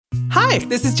Hi,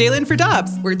 this is Jalen for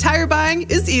Dobbs, where tire buying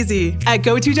is easy. At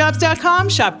GoToDobbs.com,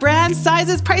 shop brands,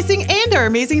 sizes, pricing, and our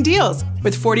amazing deals.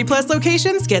 With 40-plus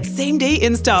locations, get same-day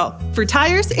install. For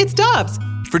tires, it's Dobbs.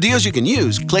 For deals you can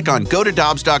use, click on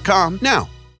GoToDobbs.com now.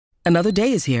 Another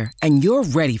day is here, and you're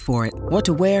ready for it. What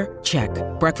to wear? Check.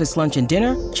 Breakfast, lunch, and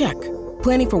dinner? Check.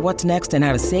 Planning for what's next and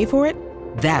how to save for it?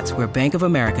 That's where Bank of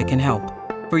America can help.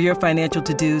 For your financial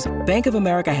to-dos, Bank of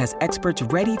America has experts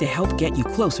ready to help get you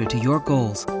closer to your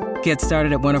goals. Get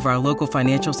started at one of our local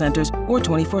financial centers or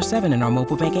 24/7 in our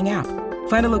mobile banking app.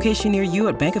 Find a location near you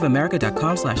at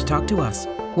bankofamerica.com/talktous.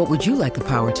 What would you like the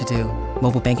power to do?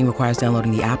 Mobile banking requires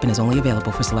downloading the app and is only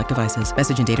available for select devices.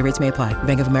 Message and data rates may apply.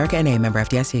 Bank of America N.A., member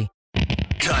FDIC.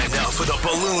 Time now for the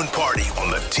balloon party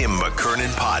on the Tim McKernan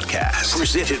podcast.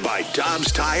 Presented by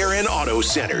Dobbs Tire and Auto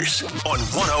Centers on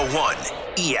 101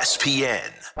 ESPN.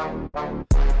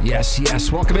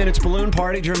 Yes. Welcome in. It's Balloon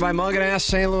Party, driven by Mug and Ass,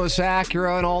 St. Louis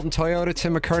Acura, and Alton Toyota.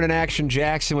 Tim McKernan, Action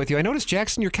Jackson with you. I noticed,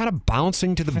 Jackson, you're kind of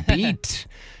bouncing to the beat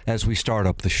as we start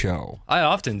up the show. I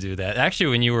often do that. Actually,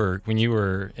 when you were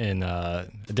in a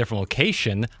different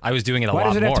location, I was doing it a lot more.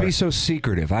 Why does it have to be so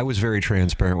secretive? I was very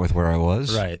transparent with where I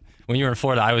was. Right. When you were in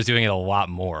Florida, I was doing it a lot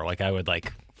more. Like, I would,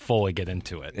 fully get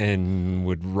into it. And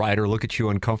would Ryder look at you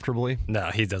uncomfortably? No,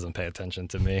 he doesn't pay attention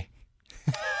to me.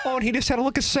 Oh, and he just had a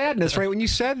look of sadness right when you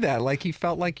said that, like he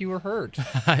felt like you were hurt.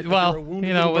 Well, what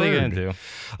are you going to do?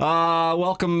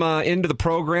 Welcome into the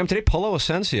program today, Polo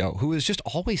Asensio, who is just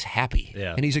always happy.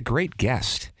 Yeah. And he's a great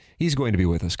guest. He's going to be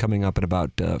with us coming up in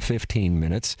about 15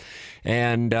 minutes.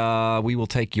 And we will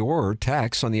take your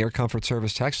texts on the Air Comfort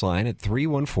Service text line at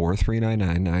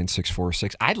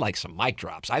 314-399-9646. I'd like some mic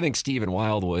drops. I think Stephen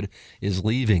Wildwood is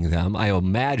leaving them. I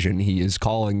imagine he is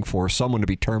calling for someone to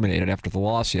be terminated after the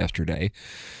loss yesterday.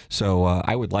 So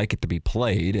I would like it to be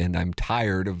played, and I'm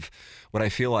tired of what I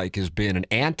feel like has been an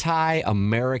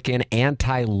anti-American,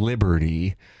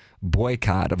 anti-liberty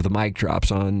boycott of the mic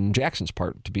drops on Jackson's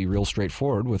part, to be real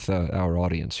straightforward with our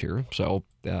audience here. So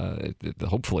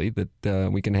hopefully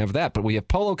that we can have that. But we have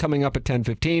Polo coming up at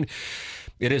 10:15.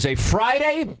 It is a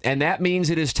Friday, and that means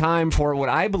it is time for what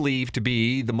I believe to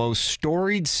be the most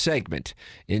storied segment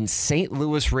in St.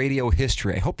 Louis radio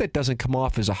history. I hope that doesn't come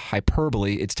off as a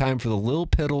hyperbole. It's time for the Lil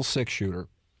Piddle six-shooter.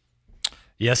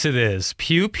 Yes, it is.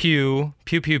 Pew, pew,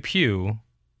 pew, pew, pew.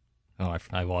 Oh,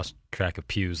 I lost track of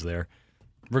pews there.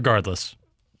 Regardless,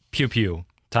 pew pew,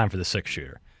 time for the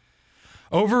six-shooter.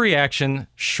 Overreaction,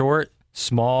 short,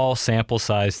 small sample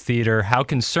size theater. How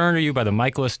concerned are you by the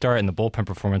Michaelis start and the bullpen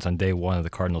performance on day one of the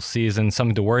Cardinals season?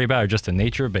 Something to worry about or just the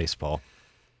nature of baseball?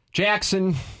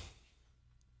 Jackson,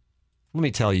 let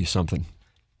me tell you something.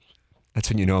 That's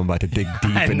when you know I'm about to dig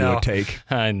deep into a take.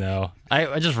 I know.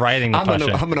 I'm just writing the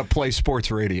question. I'm going to play sports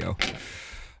radio.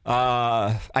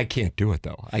 I can't do it,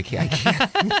 though. I can't.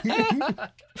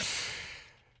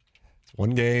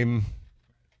 One game,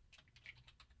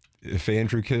 if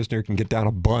Andrew Kisner can get down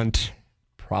a bunt,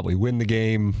 probably win the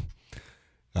game.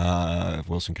 If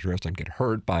Wilson Contreras doesn't get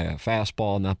hurt by a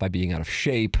fastball, not by being out of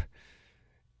shape,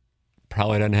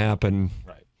 probably doesn't happen.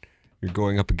 Right. You're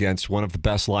going up against one of the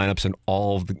best lineups in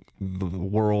all of the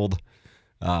world.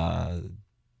 I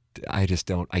just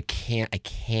don't. I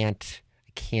can't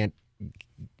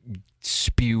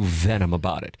spew venom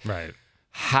about it. Right.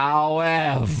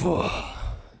 However,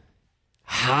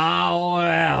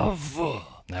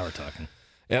 now we're talking.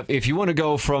 If you want to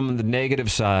go from the negative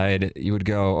side, you would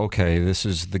go, okay, this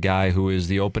is the guy who is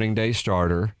the opening day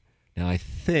starter. Now, I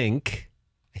think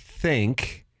if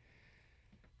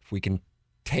we can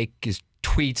take his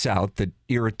tweets out that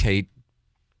irritate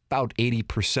about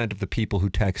 80% of the people who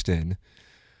text in,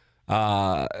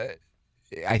 I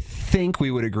think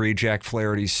we would agree Jack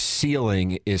Flaherty's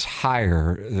ceiling is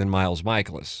higher than Miles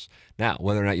Michaelis. Now,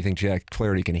 whether or not you think Jack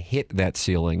Flaherty can hit that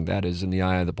ceiling, that is in the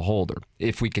eye of the beholder.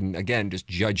 If we can, again, just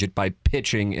judge it by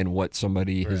pitching and what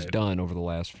somebody has done over the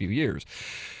last few years.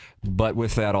 But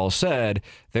with that all said,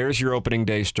 there's your opening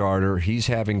day starter. He's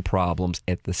having problems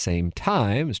at the same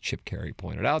time, as Chip Carey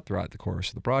pointed out throughout the course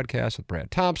of the broadcast with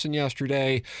Brad Thompson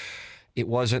yesterday. It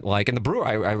wasn't like, and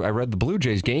I read the Blue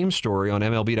Jays game story on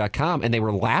MLB.com, and they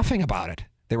were laughing about it.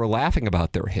 They were laughing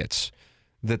about their hits,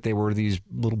 that they were these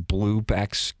little blue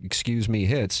backs,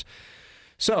 hits.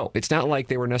 So it's not like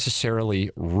they were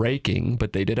necessarily raking,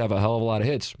 but they did have a hell of a lot of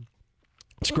hits.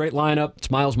 It's a great lineup.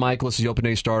 It's Miles Michaelis, the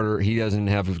opening day starter. He doesn't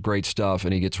have great stuff,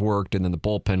 and he gets worked, and then the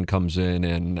bullpen comes in,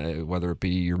 and whether it be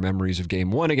your memories of Game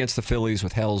 1 against the Phillies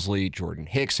with Helsley, Jordan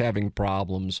Hicks having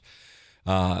problems,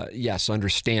 yes,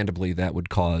 understandably that would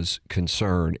cause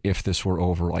concern if this were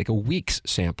over like a week's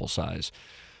sample size.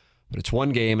 But it's one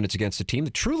game, and it's against a team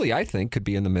that truly, I think, could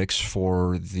be in the mix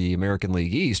for the American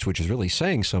League East, which is really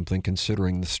saying something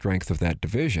considering the strength of that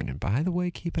division. And by the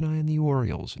way, keep an eye on the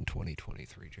Orioles in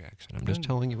 2023, Jackson. I'm just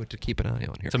telling you what to keep an eye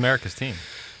on here. It's America's team.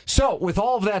 So, with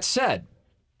all of that said,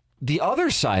 the other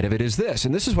side of it is this,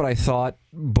 and this is what I thought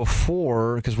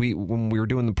before, because when we were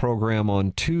doing the program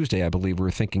on Tuesday, I believe we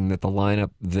were thinking that the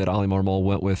lineup that Ali Marmol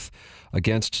went with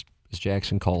against, as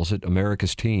Jackson calls it,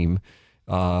 America's team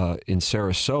in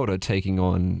Sarasota taking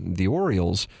on the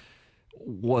Orioles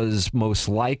was most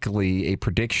likely a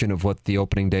prediction of what the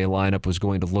opening day lineup was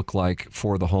going to look like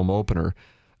for the home opener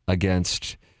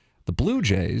against the Blue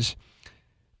Jays.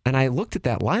 And I looked at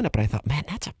that lineup and I thought, man,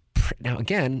 that's now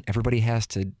again, everybody has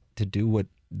to do what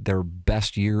their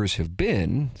best years have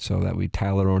been. So that we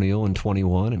Tyler O'Neill in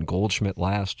 21 and Goldschmidt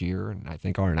last year, and I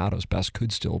think Arenado's best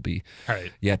could still be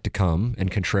yet to come.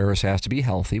 And Contreras has to be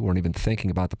healthy. We weren't even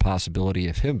thinking about the possibility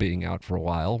of him being out for a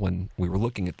while when we were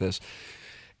looking at this.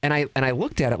 And I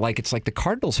looked at it like it's like the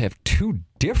Cardinals have two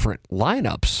different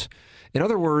lineups. In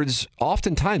other words,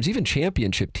 oftentimes, even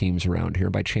championship teams around here,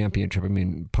 by championship, I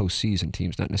mean postseason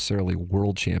teams, not necessarily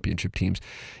world championship teams,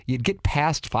 you'd get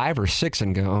past 5 or 6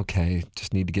 and go, okay,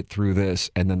 just need to get through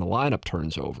this, and then the lineup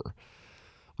turns over.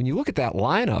 When you look at that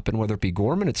lineup, and whether it be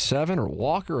Gorman at 7 or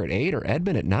Walker at 8 or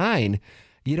Edman at 9,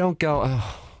 you don't go,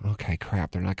 oh, okay,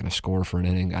 crap, they're not going to score for an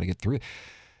inning, got to get through.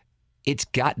 It's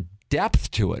got depth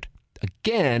to it.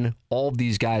 Again, all of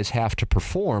these guys have to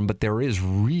perform, but there is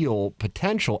real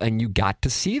potential, and you got to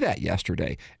see that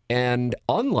yesterday. And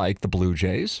unlike the Blue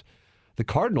Jays, the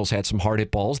Cardinals had some hard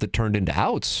hit balls that turned into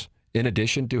outs, in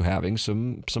addition to having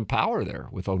some power there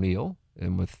with O'Neill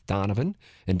and with Donovan.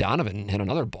 And Donovan hit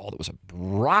another ball that was a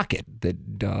rocket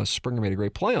that Springer made a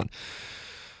great play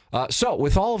on. So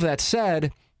with all of that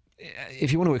said,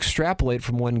 if you want to extrapolate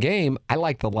from one game, I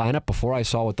liked the lineup before I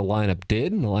saw what the lineup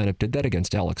did, and the lineup did that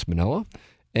against Alex Manoah.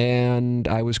 And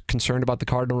I was concerned about the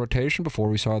Cardinal rotation before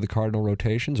we saw the Cardinal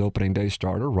rotations. Opening day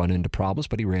starter run into problems,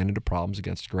 but he ran into problems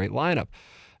against a great lineup.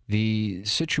 The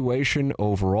situation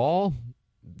overall,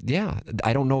 yeah,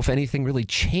 I don't know if anything really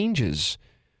changes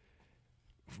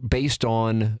based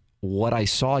on what I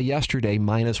saw yesterday,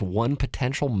 minus one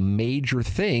potential major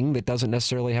thing that doesn't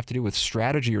necessarily have to do with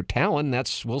strategy or talent, and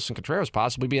that's Wilson Contreras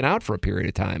possibly being out for a period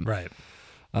of time. Right.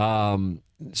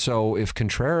 So if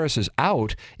Contreras is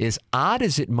out, as odd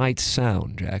as it might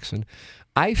sound, Jackson,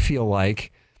 I feel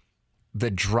like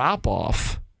the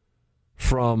drop-off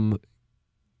from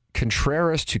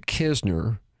Contreras to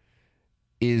Kisner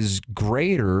is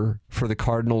greater for the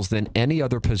Cardinals than any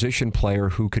other position player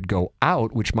who could go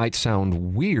out, which might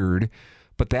sound weird,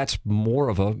 but that's more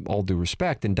of a, all due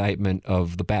respect, indictment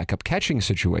of the backup catching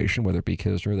situation, whether it be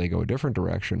Kisner, they go a different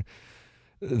direction,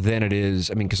 than it is,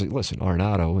 I mean, because listen,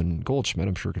 Arenado and Goldschmidt,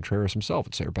 I'm sure Contreras himself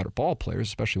would say are better ball players,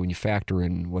 especially when you factor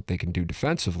in what they can do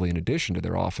defensively in addition to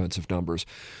their offensive numbers.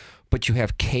 But you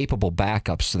have capable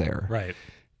backups there. Right.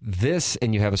 This,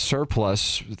 and you have a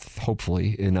surplus,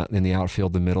 hopefully, in the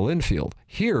outfield, the middle infield.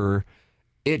 Here,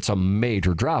 it's a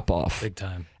major drop-off. Big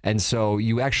time. And so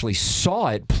you actually saw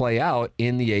it play out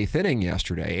in the 8th inning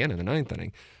yesterday and in the 9th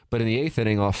inning. But in the 8th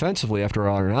inning, offensively, after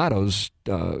Arenado's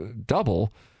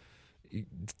double,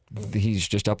 he's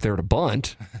just up there to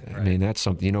bunt. Right. I mean, that's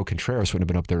something, Contreras wouldn't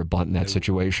have been up there to bunt in that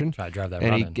situation. Try to drive that and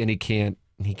run in.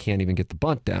 He can't even get the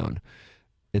bunt down.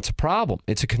 It's a problem.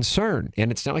 It's a concern. And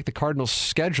it's not like the Cardinals'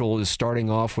 schedule is starting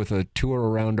off with a tour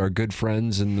around our good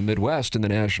friends in the Midwest in the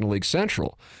National League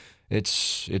Central.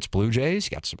 It's Blue Jays.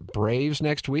 You got some Braves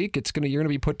next week. You're gonna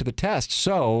be put to the test.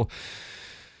 So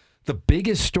the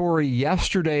biggest story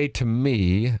yesterday to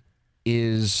me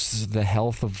is the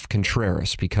health of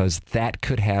Contreras, because that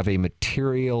could have a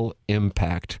material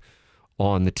impact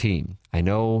on the team. I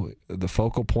know the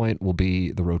focal point will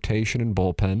be the rotation and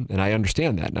bullpen, and I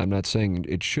understand that, and I'm not saying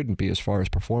it shouldn't be as far as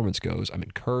performance goes. I'm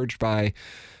encouraged by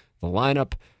the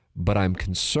lineup, but I'm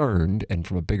concerned, and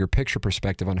from a bigger picture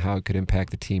perspective on how it could impact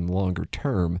the team longer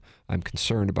term, I'm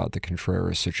concerned about the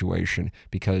Contreras situation,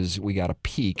 because we got a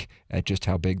peek at just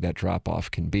how big that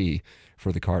drop-off can be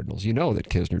for the Cardinals. You know that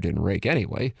Kisner didn't rake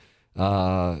anyway.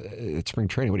 At spring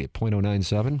training, what do you,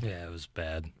 .097? Yeah, it was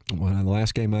bad. Well, the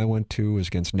last game I went to was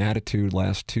against Natitude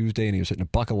last Tuesday, and he was hitting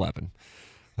 $111.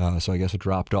 So I guess it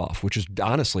dropped off, which is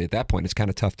honestly, at that point, it's kind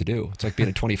of tough to do. It's like being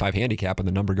a 25 handicap and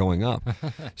the number going up.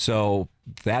 So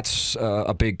that's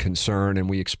a big concern, and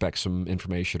we expect some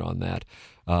information on that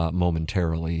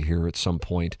momentarily here at some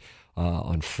point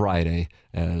on Friday,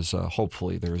 as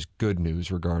hopefully there's good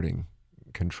news regarding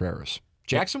Contreras.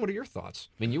 Jackson, what are your thoughts?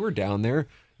 I mean, you were down there.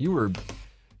 You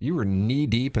You were knee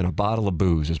deep in a bottle of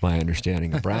booze, is my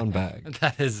understanding, a brown bag.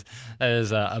 That is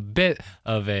a bit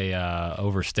of a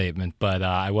overstatement, but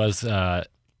I was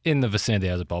in the vicinity.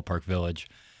 I was at Ballpark Village.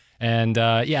 And,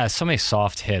 so many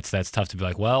soft hits, that's tough to be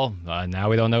like, well, now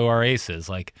we don't know who our ace is.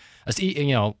 Like,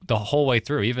 the whole way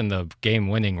through, even the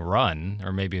game-winning run,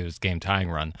 or maybe it was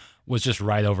game-tying run, was just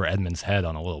right over Edman's head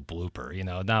on a little blooper.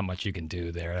 Not much you can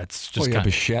do there. That's just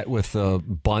Bichette with a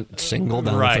bunt single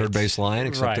down the third base line,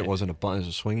 except it wasn't a bunt, it was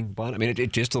a swinging bunt. I mean,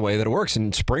 it just the way that it works.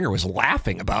 And Springer was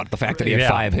laughing about the fact that he had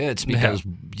 5 hits because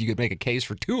you could make a case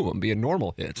for 2 of them being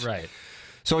normal hits. Right.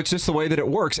 So it's just the way that it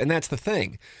works, and that's the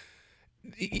thing.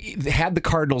 Had the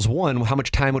Cardinals won, how much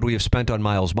time would we have spent on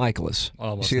Miles Michaelis?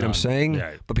 Almost See what none. I'm saying?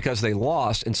 Right. But because they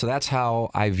lost, and so that's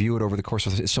how I view it over the course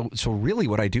of this. So really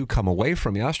what I do come away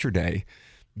from yesterday,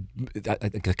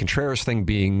 the Contreras thing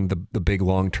being the big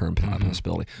long-term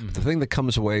possibility. But the thing that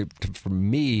comes away for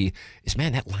me is,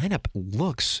 man, that lineup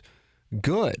looks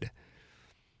good.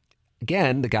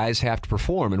 Again, the guys have to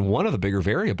perform, and one of the bigger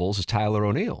variables is Tyler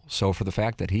O'Neill. So for the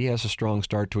fact that he has a strong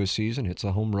start to his season, hits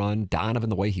a home run, Donovan,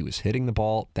 the way he was hitting the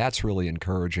ball, that's really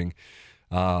encouraging.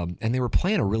 And they were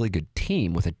playing a really good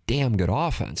team with a damn good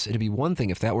offense. It'd be one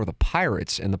thing if that were the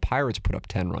Pirates, and the Pirates put up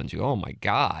 10 runs. Oh, my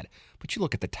God. But you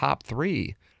look at the top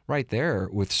 3 right there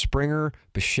with Springer,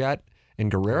 Bichette, and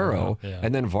Guerrero,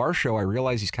 and then Varsho. I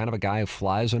realize he's kind of a guy who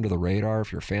flies under the radar.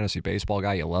 If you're a fantasy baseball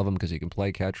guy, you love him because he can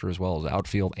play catcher as well as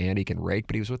outfield, and he can rake,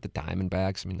 but he was with the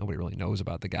Diamondbacks. I mean, nobody really knows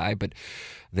about the guy, but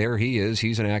there he is.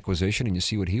 He's an acquisition, and you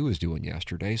see what he was doing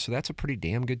yesterday. So that's a pretty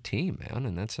damn good team, man,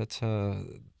 and that's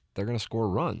they're going to score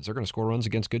runs. They're going to score runs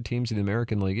against good teams in the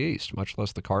American League East, much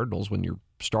less the Cardinals when your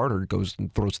starter goes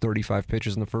and throws 35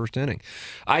 pitches in the first inning.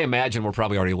 I imagine we're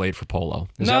probably already late for Polo.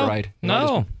 Is that right?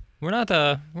 No. We're not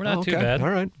too bad.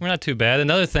 All right. We're not too bad.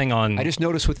 Another thing on... I just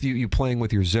noticed with you playing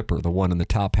with your zipper, the one in the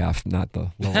top half, not the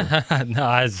lower. No,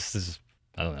 I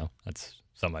don't know. That's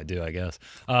something I do, I guess.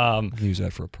 Use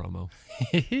that for a promo.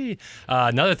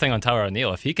 Another thing on Tyler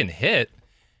O'Neill, if he can hit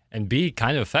and be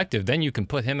kind of effective, then you can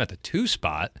put him at the 2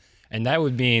 spot, and that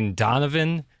would mean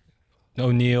Donovan,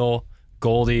 O'Neill,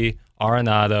 Goldie,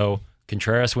 Arenado,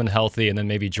 Contreras when healthy, and then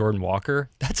maybe Jordan Walker.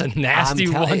 That's a nasty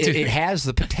one. It has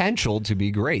the potential to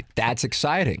be great. That's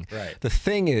exciting. Right. The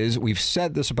thing is, we've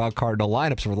said this about Cardinal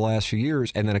lineups over the last few years,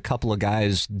 and then a couple of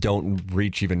guys don't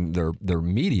reach even their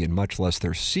median, much less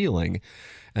their ceiling.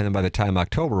 And then by the time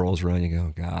October rolls around, you go,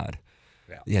 oh, God.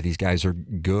 Yeah, these guys are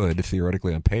good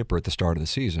theoretically on paper at the start of the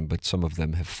season, but some of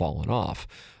them have fallen off.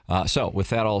 So with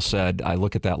that all said, I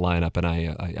look at that lineup and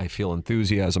I feel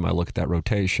enthusiasm. I look at that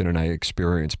rotation and I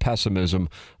experience pessimism,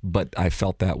 but I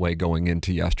felt that way going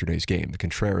into yesterday's game. The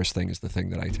Contreras thing is the thing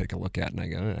that I take a look at and I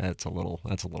go, that's a little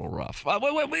rough.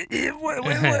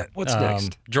 What's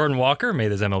next? Jordan Walker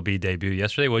made his MLB debut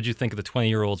yesterday. What did you think of the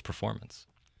 20-year-old's performance?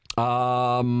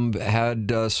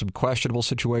 Had some questionable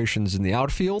situations in the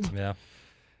outfield. Yeah.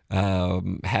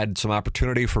 Had some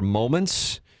opportunity for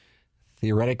moments.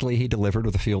 Theoretically, he delivered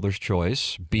with a fielder's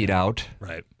choice, beat out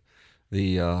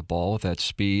the ball with that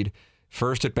speed.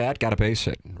 First at bat, got a base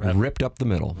hit, ripped up the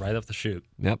middle. Right up the chute.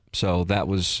 Yep. So that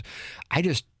was,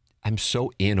 I'm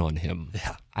so in on him.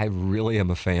 Yeah. I really am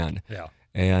a fan. Yeah.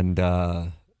 And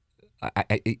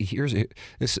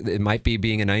it might be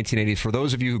being in 1980s. For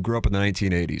those of you who grew up in the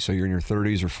 1980s, so you're in your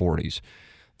 30s or 40s,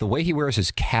 the way he wears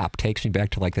his cap takes me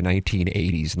back to like the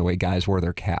 1980s and the way guys wore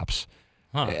their caps.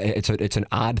 Huh. It's an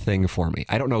odd thing for me.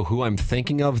 I don't know who I'm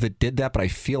thinking of that did that, but I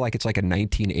feel like it's like a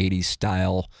 1980s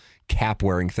style cap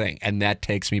wearing thing, and that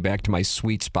takes me back to my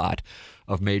sweet spot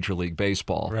of Major League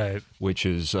Baseball, right? Which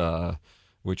is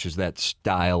that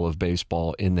style of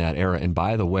baseball in that era. And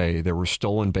by the way, there were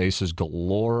stolen bases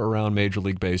galore around Major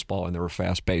League Baseball, and there were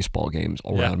fast baseball games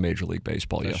around Major League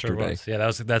Baseball yesterday. Sure was.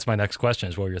 Yeah, that's my next question.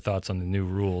 Is what were your thoughts on the new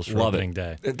rules for opening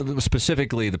day?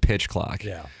 Specifically, the pitch clock.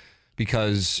 Yeah.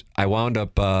 Because I wound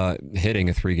up hitting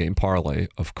a 3-game parlay,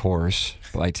 of course,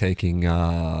 by taking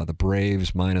the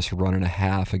Braves minus a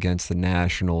 1.5 against the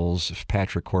Nationals. If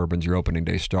Patrick Corbin's your opening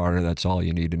day starter, that's all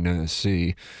you need to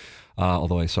see.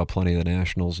 Although I saw plenty of the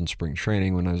Nationals in spring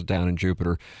training when I was down in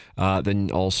Jupiter.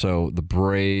 Then also the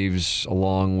Braves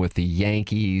along with the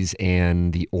Yankees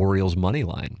and the Orioles money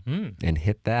line and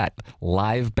hit that.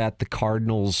 Live bet the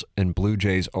Cardinals and Blue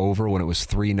Jays over when it was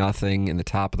 3-0 in the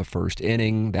top of the first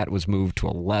inning. That was moved to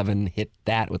 11. Hit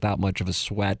that without much of a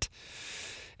sweat.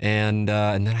 And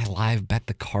then I live bet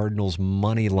the Cardinals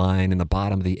money line in the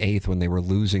bottom of the 8th when they were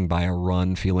losing by a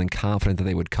run, feeling confident that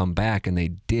they would come back, and they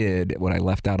did. What I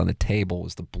left out on the table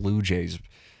was the Blue Jays.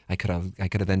 I could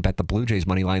have then bet the Blue Jays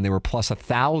money line. They were plus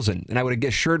 1,000, and I would have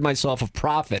assured myself of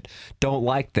profit. Don't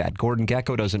like that. Gordon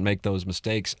Gekko doesn't make those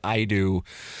mistakes. I do.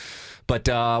 But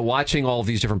watching all of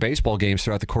these different baseball games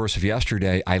throughout the course of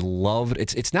yesterday, I loved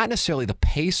it. It's not necessarily the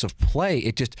pace of play.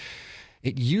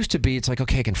 It used to be, it's like,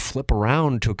 okay, I can flip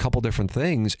around to a couple different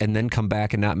things and then come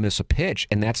back and not miss a pitch.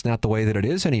 And that's not the way that it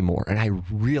is anymore. And I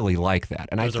really like that.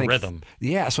 And There's a rhythm.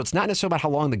 Yeah, so it's not necessarily about how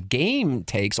long the game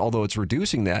takes, although it's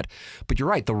reducing that. But you're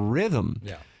right, the rhythm,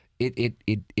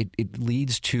 it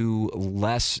leads to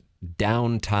less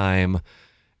downtime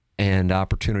and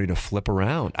opportunity to flip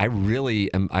around. I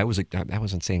really am. I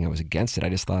wasn't saying I was against it. I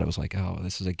just thought it was like, oh,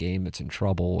 this is a game that's in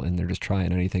trouble, and they're just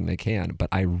trying anything they can. But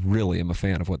I really am a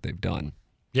fan of what they've done.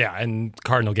 Yeah, and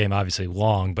Cardinal game obviously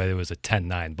long, but it was a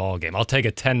 10-9 ball game. I'll take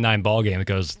a 10-9 ball game that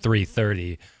goes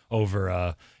 3:30 over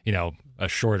a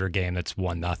shorter game that's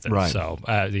 1-0. Right. So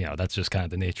that's just kind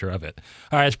of the nature of it.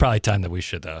 All right, it's probably time that we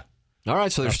should. All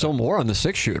right, so there's still more on the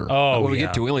 6-shooter. Oh, what did we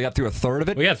get to? We only got through a third of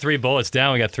it? We got 3 bullets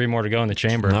down. We got 3 more to go in the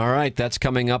chamber. All right, that's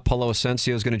coming up. Polo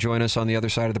Asensio is going to join us on the other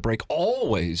side of the break.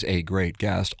 Always a great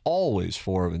guest, always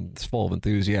full of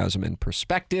enthusiasm and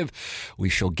perspective. We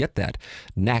shall get that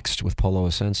next with Polo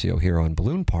Asensio here on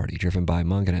Balloon Party, driven by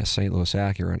Munganess, St. Louis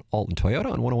Acura, and Alton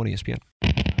Toyota on 101 ESPN.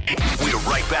 We're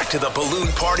right back to the Balloon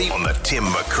Party on the Tim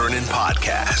McKernan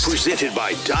Podcast. Presented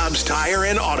by Dobbs Tire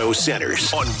and Auto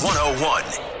Centers on 101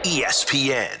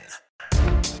 ESPN.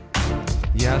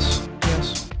 Yes.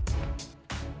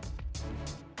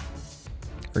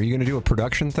 Are you going to do a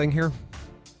production thing here?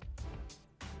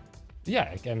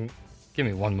 Yeah, give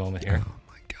me one moment here. Oh,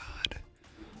 my God.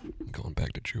 I'm going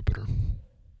back to Jupiter.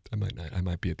 I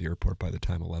might be at the airport by the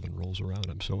time 11 rolls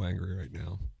around. I'm so angry right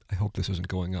now. I hope this isn't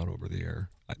going out over the air.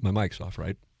 My mic's off,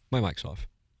 right? My mic's off.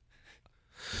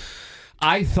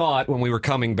 I thought when we were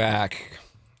coming back,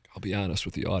 I'll be honest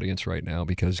with the audience right now,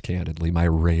 because candidly, my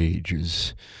rage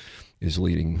is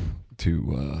leading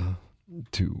to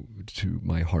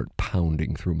my heart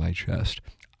pounding through my chest.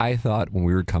 I thought when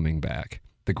we were coming back,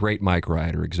 the great Mike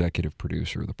Ryder, executive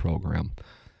producer of the program,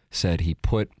 said he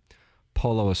put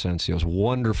Polo Asensio's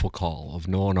wonderful call of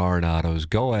Nolan Arenado's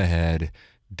go-ahead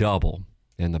double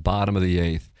in the bottom of the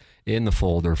 8th in the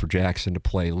folder for Jackson to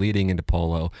play leading into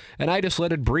Polo. And I just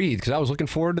let it breathe because I was looking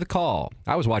forward to the call.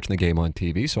 I was watching the game on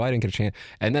TV, so I didn't get a chance.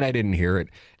 And then I didn't hear it.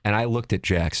 And I looked at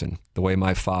Jackson the way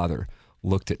my father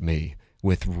looked at me,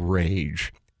 with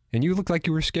rage. And you looked like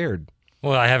you were scared.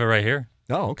 Well, I have it right here.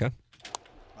 Oh, okay.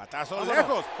 Batazo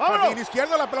lejos, jardín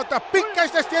izquierdo, la pelota pica y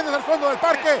se extiende al fondo del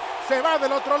parque, se va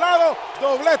del otro lado,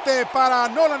 doblete para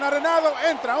Nolan Arenado,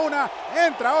 entra una,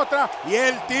 entra otra, y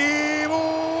el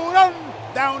tiburón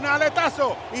da un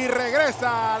aletazo y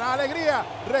regresa la alegría,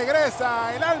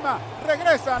 regresa el alma,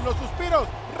 regresan los suspiros,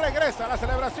 regresa la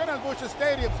celebración al Busch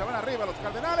Stadium, se van arriba los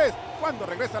Cardenales, cuando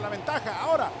regresa la ventaja,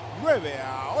 ahora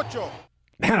 9-8.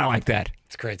 Man, I like that.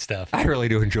 It's great stuff. I really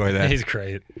do enjoy that. He's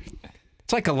great.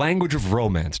 It's like a language of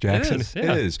romance, Jackson. It is,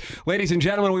 yeah. It is. Ladies and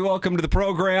gentlemen, we welcome to the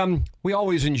program. We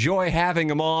always enjoy having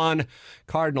him on.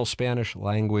 Cardinal Spanish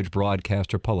language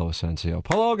broadcaster Polo Asensio.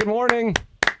 Polo, good morning.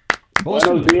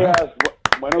 Buenos días.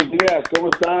 Buenos días.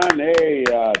 ¿Cómo están? Hey,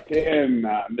 Tim,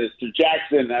 Mr.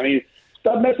 Jackson. I mean,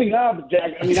 stop messing up,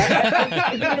 Jack. I mean,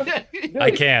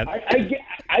 I can't.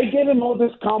 I give him all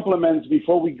these compliments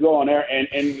before we go on air.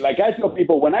 And like I tell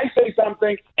people, when I say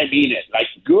something, I mean it. Like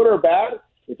good or bad.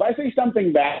 If I say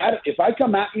something bad, if I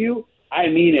come at you, I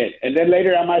mean it. And then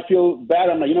later I might feel bad.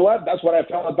 I'm like, you know what? That's what I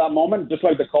felt at that moment. Just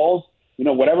like the calls,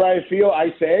 whatever I feel,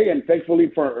 I say. And thankfully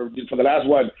for the last,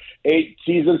 8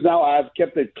 seasons now, I've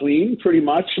kept it clean pretty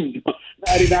much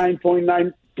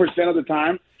 99.9% of the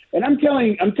time. And I'm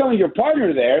telling your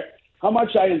partner there how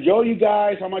much I enjoy you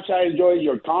guys, how much I enjoy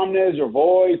your calmness, your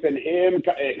voice, and him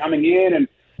coming in and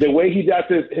the way he does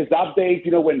his updates,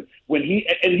 when he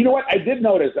 – and you know what? I did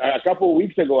notice a few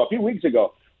weeks ago,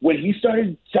 when he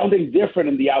started sounding different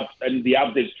in the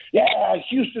updates. Yeah,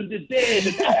 Houston did this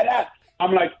and that.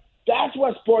 I'm like, that's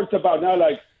what sports about now.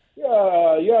 Like,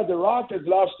 the Rockets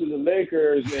lost to the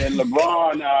Lakers and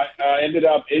LeBron ended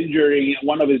up injuring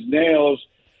one of his nails.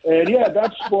 And, yeah,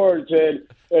 that's sports. And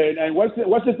what's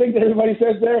the thing that everybody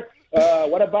says there?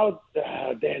 What about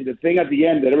the thing at the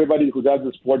end that everybody who does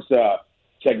the sports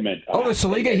segment. The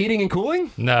Saliga heating and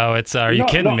cooling? No, it's Are you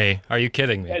kidding me? Are you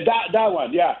kidding me? That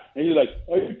one, yeah. And you're like,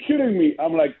 are you kidding me?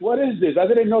 I'm like, what is this? I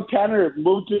didn't know Tanner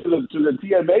moved to the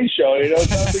TMA show.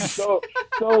 Something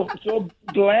so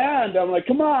bland. I'm like,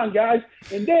 come on, guys.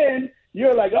 And then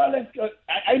you're like, oh, let's go.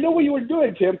 I know what you were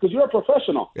doing, Tim, because you're a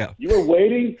professional. Yeah. You were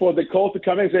waiting for the call to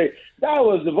come in and say, that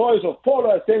was the voice of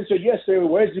Polo Asensio yesterday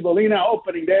with Wesley Molina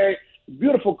opening day.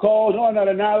 Beautiful call, no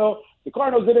Arenado. the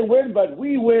Cardinals didn't win, but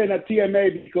we win at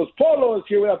TMA because Polo is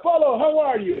here with us. Polo, how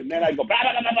are you? And then I go, blah,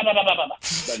 blah, blah, blah, blah, blah, blah.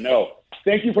 But no.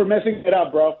 Thank you for messing it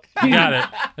up, bro. You got it.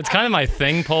 It's kind of my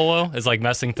thing, Polo, is like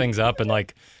messing things up and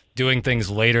like doing things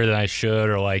later than I should,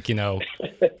 or like,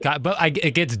 but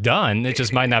it gets done. It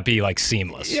just might not be like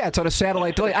seamless. Yeah, it's on a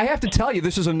satellite delay. I have to tell you,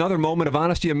 this is another moment of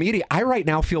honesty and media. I right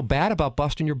now feel bad about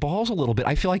busting your balls a little bit.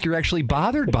 I feel like you're actually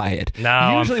bothered by it.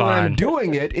 No, usually I'm fine. when I'm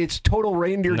doing it, it's total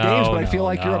reindeer games, but I feel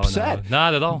like you're upset. No,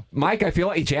 not at all. Mike, I feel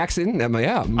like Jackson. I'm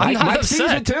Mike not sees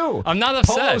upset. it too. I'm not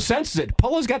upset. Polo senses it.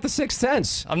 Polo's got the sixth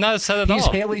sense. I'm not upset at He's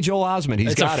all. Haley Joel Osment.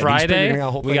 He's it's got a Friday. He's figuring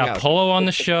the whole we thing got out. Polo on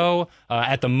the show.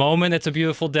 At the moment, it's a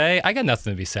beautiful day. I got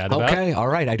nothing to be sad about. Okay, all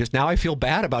right. I feel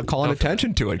bad about calling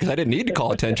attention to it because I didn't need to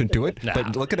call attention to it. Nah.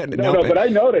 But look at it. No, but I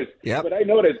noticed. Yep. But I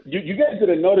noticed. You guys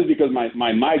didn't notice because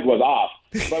my mic was off.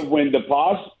 But when the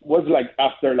pause was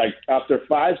after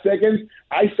 5 seconds,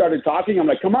 I started talking. I'm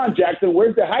like, come on, Jackson,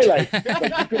 where's the highlight?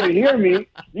 But you couldn't hear me.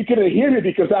 You couldn't hear me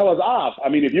because I was off. I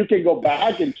mean, if you can go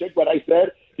back and check what I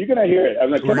said, you're gonna hear it.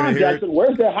 I'm like, come on, Jackson,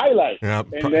 where's the highlight? Yep.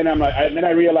 And then I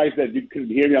realized that you couldn't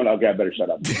hear me. I'm like, okay, I better shut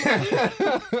up.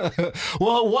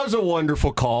 Well, it was a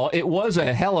wonderful call. It was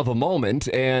a hell of a moment.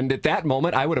 And at that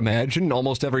moment, I would imagine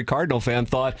almost every Cardinal fan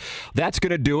thought, that's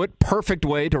going to do it. Perfect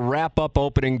way to wrap up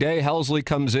opening day. Helsley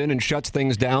comes in and shuts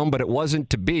things down, but it wasn't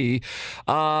to be.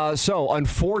 So,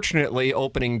 unfortunately,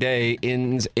 opening day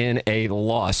ends in a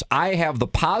loss. I have the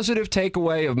positive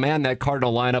takeaway of, man, that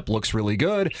Cardinal lineup looks really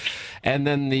good. And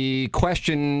then the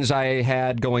questions I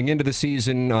had going into the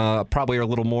season probably are a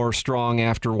little more strong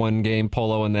after one game,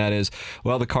 Polo, and that is,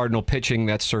 well, the Cardinal pitching,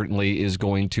 that certainly is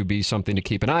going to be something to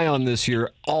keep an eye on this year,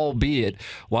 albeit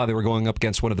while they were going up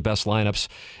against one of the best lineups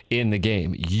in the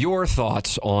game. Your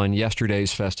thoughts on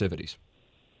yesterday's festivities?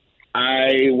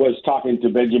 I was talking to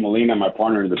Benji Molina, my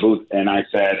partner in the booth, and I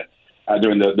said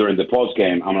during the post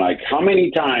game, I'm like, how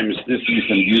many times this season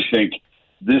do you think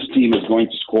this team is going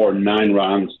to score 9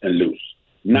 runs and lose?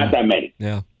 Not that many.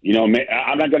 Yeah.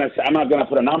 I'm not gonna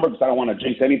put a number because I don't want to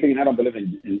jinx anything, and I don't believe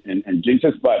in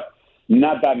jinxes, but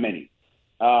not that many.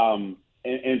 And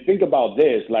think about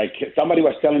this. Like somebody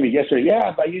was telling me yesterday,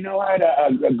 yeah, but you know what?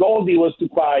 Goldie was too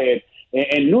quiet,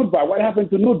 and Nootbaar. What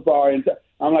happened to Nootbaar? And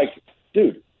I'm like,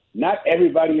 dude, not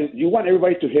everybody. You want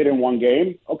everybody to hit in one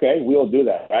game? Okay, we'll do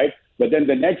that, right? But then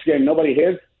the next game, nobody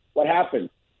hits. What happened?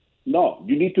 No,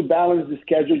 you need to balance the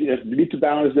schedule. You need to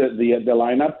balance the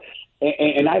lineup.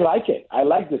 And I like it. I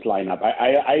like this lineup.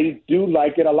 I do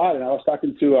like it a lot. And I was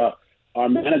talking to our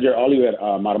manager, Oliver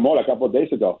Marmol, a couple of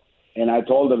days ago. And I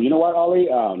told him, you know what, Ollie,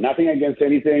 nothing against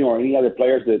anything or any other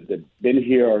players that been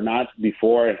here or not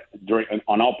before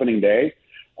on opening day.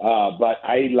 But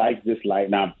I like this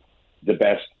lineup the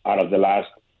best out of the last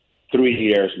 3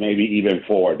 years, maybe even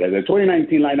 4. The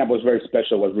 2019 lineup was very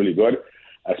special, was really good,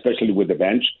 especially with the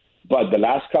bench. But the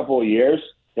last couple of years,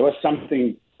 there was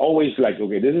something always like,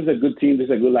 okay, this is a good team, this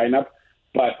is a good lineup,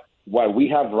 but what we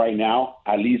have right now,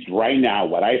 at least right now,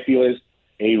 what I feel is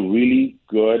a really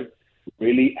good,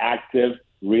 really active,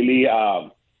 really,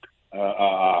 oh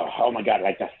my God,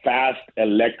 like a fast,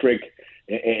 electric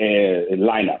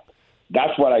lineup.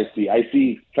 That's what I see. I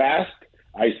see fast,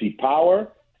 I see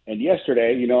power, and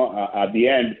yesterday, at the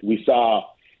end, we saw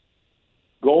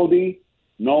Goldie,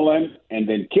 Nolan, and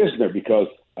then Kisner because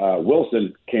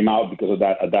Wilson came out because of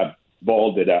that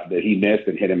ball that he missed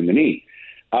and hit him in the knee.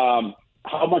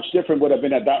 How much different would have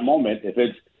been at that moment if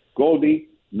it's Goldie,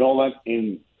 Nolan,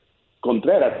 and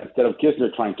Contreras instead of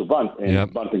Kisner trying to bunt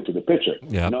and bunting to the pitcher?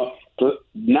 Yep. So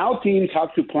now teams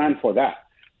have to plan for that.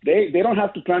 They don't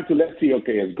have to plan to, let's see,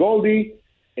 okay, it's Goldie,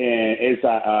 and it's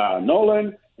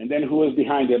Nolan, and then who is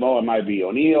behind them? Oh, it might be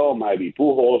O'Neill, might be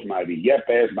Pujols, might be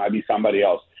Yepes, might be somebody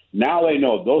else. Now they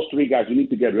know those 3 guys, you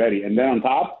need to get ready. And then on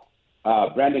top,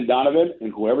 Brandon Donovan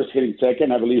and whoever's hitting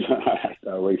second, I believe, I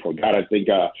already forgot, I think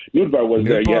Nootbaar was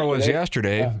there yesterday. Nootbaar was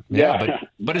yesterday,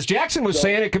 but as Jackson was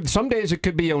saying, some days it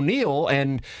could be O'Neill,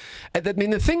 and I mean,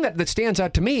 the thing that stands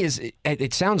out to me is,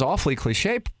 it sounds awfully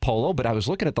cliche, Polo, but I was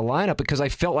looking at the lineup because I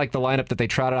felt like the lineup that they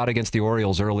trotted out against the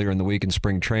Orioles earlier in the week in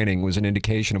spring training was an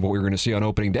indication of what we were going to see on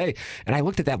opening day, and I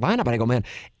looked at that lineup and I go, man,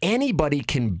 anybody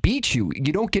can beat you.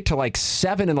 You don't get to like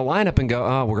 7 in the lineup and go,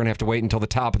 oh, we're going to have to wait until the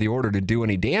top of the order to do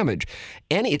any damage.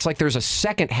 It's like there's a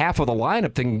second half of the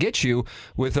lineup that can get you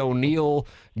with O'Neill,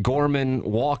 Gorman,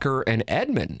 Walker, and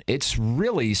Edman. It's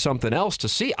really something else to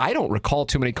see. I don't recall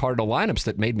too many Cardinal lineups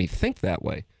that made me think that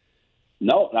way.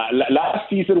 No, last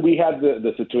season we had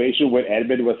the situation where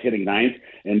Edman was hitting 9th,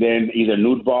 and then either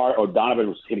Nootbaar or Donovan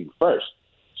was hitting 1st.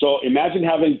 So imagine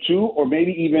having 2 or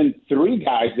maybe even 3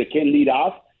 guys that can lead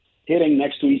off hitting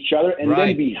next to each other. And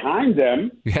then behind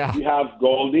them, you have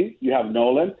Goldie, you have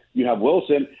Nolan, you have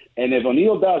Wilson. And if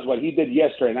O'Neill does what he did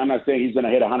yesterday, and I'm not saying he's going to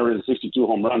hit 162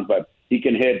 home runs, but he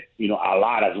can hit, a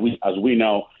lot as we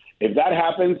know. If that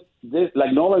happens, this,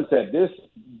 like Nolan said,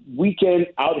 we can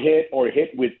out-hit or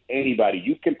hit with anybody.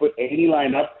 You can put any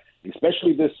lineup,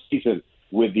 especially this season,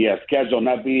 with the schedule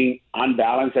not being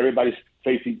unbalanced, everybody's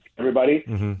facing everybody.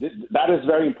 That is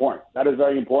very important.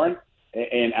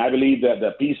 And I believe that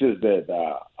the pieces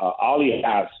that Ollie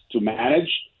has to manage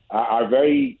are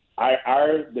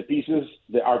the pieces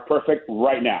that are perfect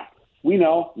right now. We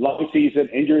know, long season,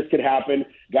 injuries could happen.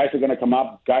 Guys are going to come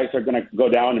up. Guys are going to go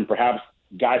down, and perhaps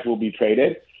guys will be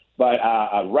traded. But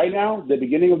right now, the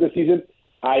beginning of the season,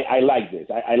 I like this.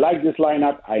 I like this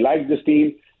lineup. I like this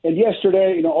team. And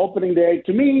yesterday, opening day,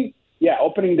 to me,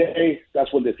 opening day,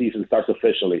 that's when the season starts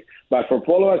officially. But for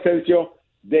Polo Asensio,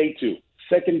 day 2.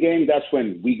 Second game, that's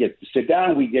when we get to sit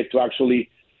down. We get to actually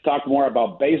talk more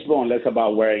about baseball and less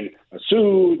about wearing a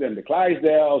suit and the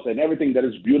Clydesdales and everything that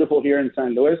is beautiful here in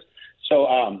St. Louis. So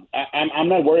I'm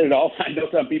not worried at all. I know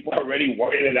some people are already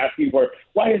worried and asking for,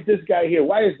 why is this guy here?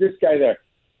 Why is this guy there?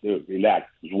 Dude, relax.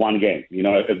 It's one game.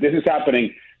 If this is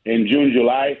happening in June,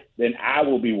 July, then I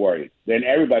will be worried. Then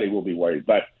everybody will be worried.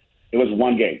 But it was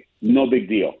one game. No big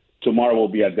deal. Tomorrow will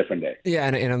be a different day. Yeah,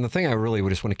 and the thing I really would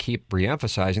just want to keep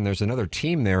reemphasizing, there's another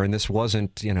team there, and this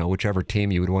wasn't, whichever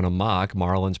team you would want to mock,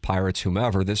 Marlins, Pirates,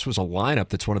 whomever. This was a lineup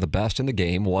that's one of the best in the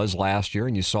game, was last year,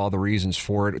 and you saw the reasons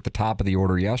for it at the top of the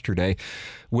order yesterday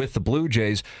with the Blue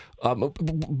Jays.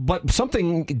 But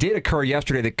something did occur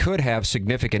yesterday that could have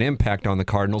significant impact on the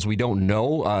Cardinals. We don't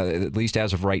know, at least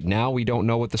as of right now, we don't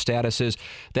know what the status is.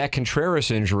 That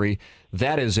Contreras injury,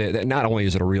 that is not only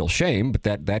is it a real shame, but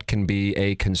that can be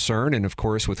a concern. And of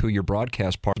course, with who your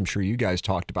broadcast partner, I'm sure you guys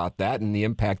talked about that and the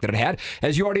impact that it had.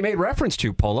 As you already made reference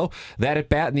to, Polo, that at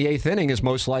bat in the 8th inning is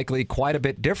most likely quite a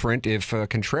bit different if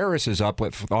Contreras is up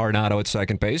with Arenado at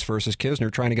second base versus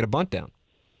Kisner trying to get a bunt down.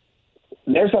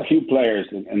 There's a few players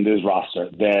in this roster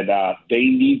that they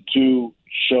need to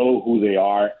show who they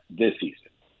are this season.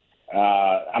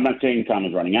 I'm not saying time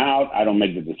is running out. I don't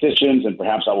make the decisions, and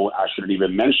perhaps I shouldn't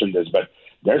even mention this, but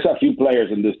there's a few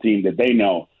players in this team that they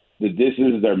know that this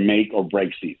is their make or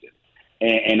break season.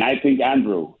 And I think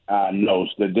Andrew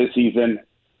knows that this season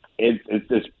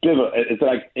it's pivotal. It's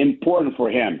like important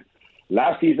for him.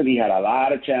 Last season he had a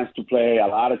lot of chance to play,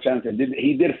 and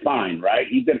he did fine, right?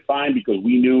 He did fine because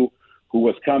we knew who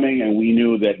was coming, and we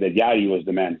knew that Yadi was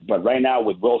the man. But right now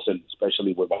with Wilson,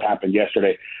 especially with what happened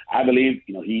yesterday, I believe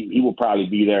he will probably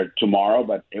be there tomorrow.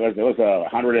 But it was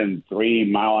a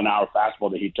 103-mile-an-hour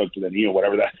fastball that he took to the knee or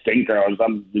whatever, that sinker or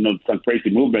some crazy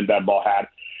movement that ball had.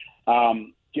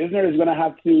 Kisner is going to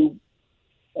have to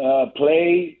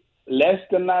play less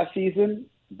than last season,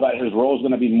 but his role is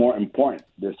going to be more important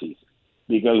this season,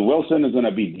 because Wilson is going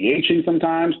to be DHing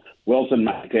sometimes. Wilson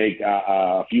might take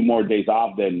a few more days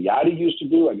off than Yadi used to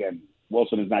do. Again,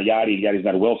 Wilson is not Yadi, Yadi's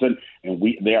not Wilson, and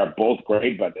they are both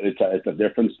great, but it's a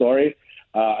different story.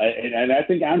 And I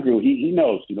think Andrew, he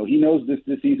knows. He knows this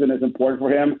season is important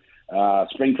for him.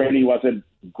 Spring training wasn't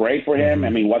great for him. I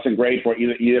mean, wasn't great for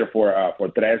either for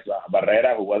Tres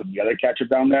Barrera, who was the other catcher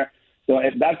down there. So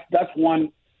that's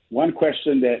one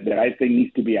question that I think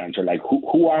needs to be answered. Like,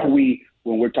 who are we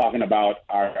when we're talking about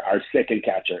our second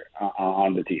catcher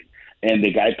on the team? And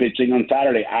the guy pitching on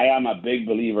Saturday, I am a big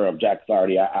believer of Jack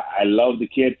Flaherty. I love the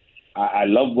kid. I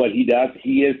love what he does.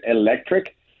 He is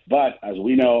electric, but as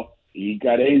we know, he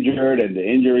got injured, and the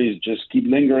injuries just keep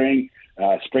lingering.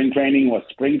 Spring training was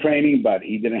spring training, but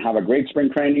he didn't have a great spring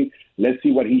training. Let's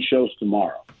see what he shows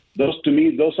tomorrow. Those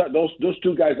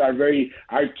two guys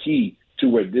are key to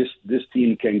where this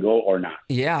team can go or not.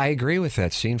 Yeah, I agree with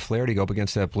that. Seeing Flaherty go up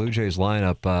against that Blue Jays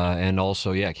lineup, and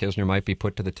also, Kisner might be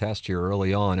put to the test here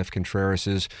early on if Contreras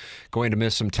is going to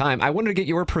miss some time. I wanted to get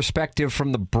your perspective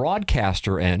from the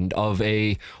broadcaster end of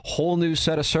a whole new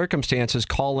set of circumstances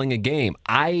calling a game.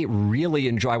 I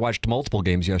watched multiple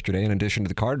games yesterday, in addition to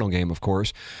the Cardinal game, of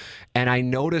course, and I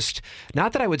noticed,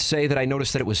 not that I would say that I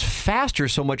noticed that it was faster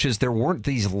so much as there weren't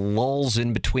these lulls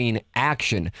in between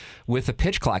action with the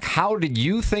pitch clock. How did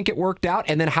you think it worked out?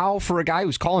 And then how, for a guy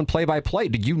who's calling play-by-play,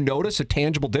 did you notice a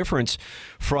tangible difference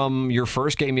from your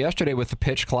first game yesterday with the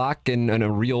pitch clock and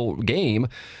a real game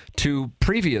to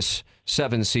previous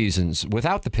 7 seasons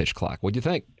without the pitch clock? What do you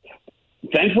think?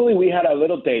 Thankfully, we had a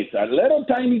little taste, a little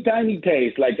tiny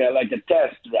taste, like a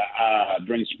test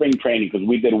during spring training, because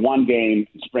we did one game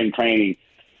in spring training,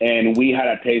 and we had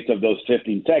a taste of those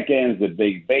 15 seconds, the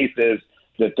big bases,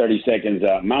 the 30 seconds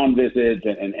mound visits,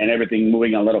 and everything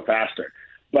moving a little faster.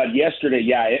 But yesterday,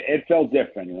 yeah, it felt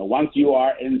different. Once you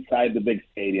are inside the big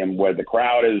stadium where the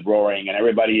crowd is roaring and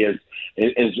everybody is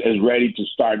ready to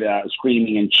start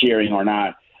screaming and cheering or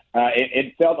not,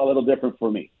 it felt a little different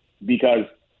for me because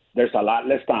there's a lot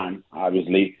less time,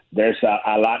 obviously. There's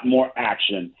a lot more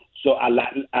action. So a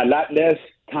lot less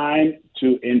time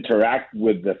to interact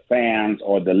with the fans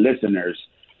or the listeners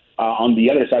on the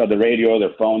other side of the radio,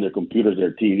 their phone, their computers,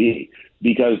 their TV,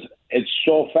 because it's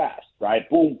so fast, right?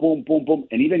 Boom, boom, boom, boom.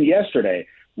 And even yesterday,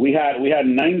 we had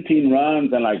 19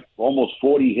 runs and like almost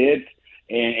 40 hits,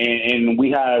 and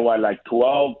we had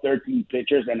 12, 13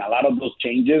 pitchers, and a lot of those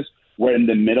changes were in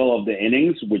the middle of the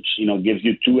innings, which gives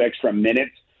you 2 extra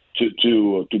minutes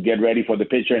to get ready for the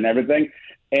pitcher and everything.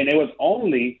 And it was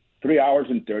only 3 hours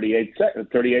and 38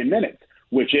 minutes,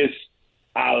 which is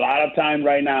a lot of time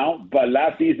right now. But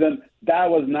last season, that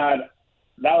was not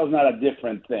a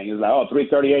different thing. It's like,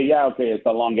 3:38, yeah, okay, it's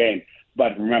a long game.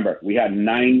 But remember, we had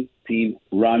 19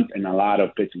 runs and a lot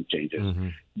of pitching changes. Mm-hmm.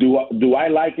 Do I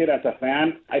like it as a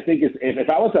fan? I think if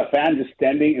I was a fan just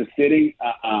standing and sitting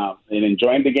and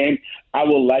enjoying the game, I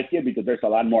will like it because there's a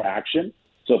lot more action.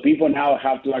 So people now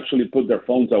have to actually put their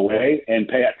phones away and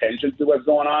pay attention to what's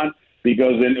going on,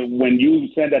 because when you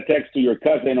send a text to your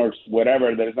cousin or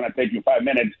whatever that is going to take you 5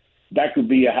 minutes, that could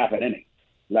be a half an inning.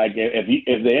 Like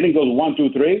if the inning goes 1, 2,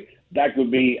 3, that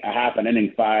could be a half an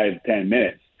inning, 5-10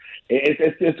 minutes.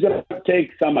 It's going to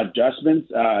take some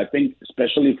adjustments, I think,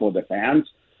 especially for the fans,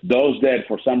 those that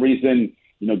for some reason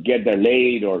get there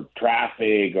late or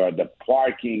traffic or the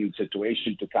parking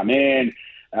situation to come in.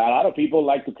 A lot of people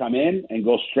like to come in and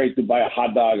go straight to buy a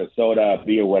hot dog, a soda, a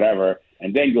beer, whatever,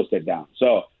 and then go sit down.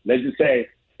 So let's just say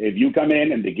if you come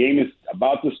in and the game is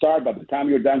about to start, by the time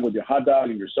you're done with your hot dog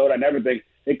and your soda and everything,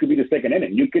 it could be the second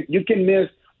inning. You can miss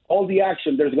all the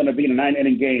action there's going to be in a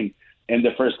 9-inning game in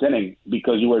the first inning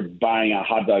because you were buying a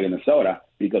hot dog and a soda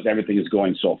because everything is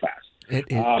going so fast. It's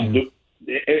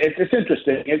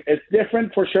interesting. It's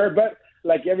different for sure, but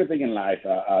like everything in life,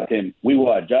 Tim, we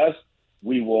will adjust.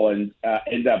 We will end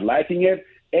up liking it.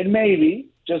 And maybe,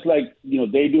 just like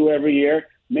they do every year,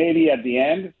 maybe at the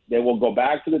end they will go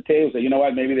back to the table and say, you know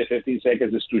what, maybe the 15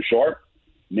 seconds is too short.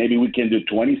 Maybe we can do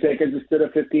 20 seconds instead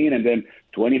of 15 and then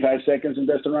 25 seconds and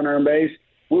just a runner on base.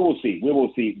 We will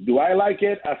see. Do I like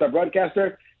it as a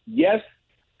broadcaster? Yes.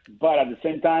 But at the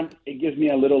same time, it gives me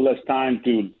a little less time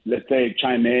to, let's say,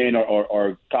 chime in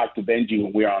or talk to Benji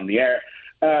when we're on the air.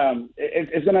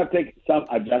 It's going to take some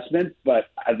adjustment, but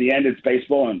at the end, it's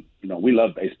baseball, and we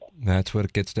love baseball. That's what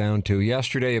it gets down to.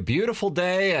 Yesterday, a beautiful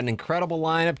day, an incredible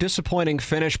lineup, disappointing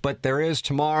finish, but there is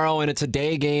tomorrow, and it's a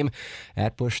day game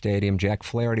at Busch Stadium. Jack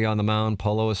Flaherty on the mound.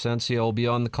 Polo Asensio will be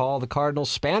on the call. The Cardinals'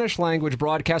 Spanish language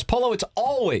broadcast. Polo, it's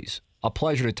always a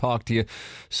pleasure to talk to you.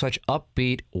 Such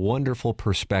upbeat, wonderful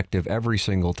perspective every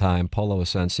single time. Polo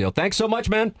Asensio. Thanks so much,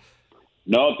 man.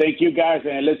 No, thank you, guys.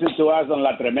 And listen to us on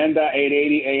La Tremenda,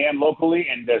 880 AM locally.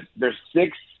 And there's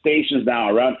 6 stations now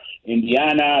around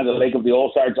Indiana, the Lake of the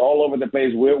Ozarks, all over the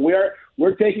place.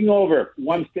 We're taking over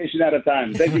one station at a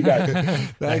time. Thank you, guys.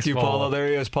 Thank you, Paulo. There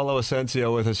he is, Polo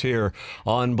Asensio, with us here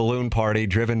on Balloon Party,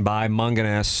 driven by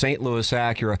Munganess, St. Louis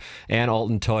Acura, and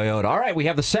Alton Toyota. All right, we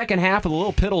have the second half of the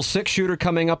Little Piddles 6-shooter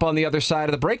coming up on the other side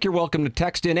of the break. You're welcome to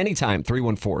text in anytime,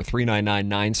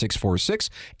 314-399-9646,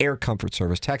 Air Comfort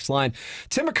Service text line.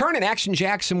 Tim McKernan, Action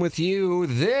Jackson with you.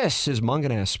 This is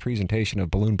Munganess' presentation of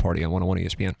Balloon Party on 101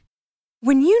 ESPN.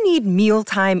 When you need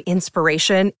mealtime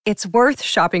inspiration, it's worth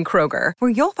shopping Kroger, where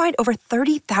you'll find over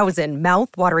 30,000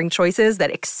 mouth-watering choices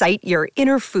that excite your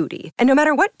inner foodie. And no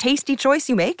matter what tasty choice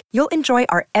you make, you'll enjoy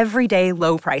our everyday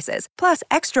low prices, plus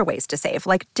extra ways to save,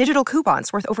 like digital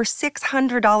coupons worth over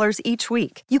 $600 each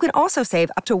week. You can also save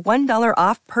up to $1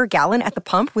 off per gallon at the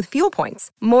pump with fuel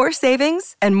points. More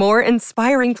savings and more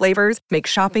inspiring flavors make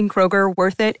shopping Kroger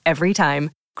worth it every time.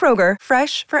 Kroger,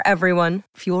 fresh for everyone.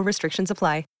 Fuel restrictions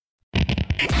apply.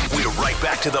 We're right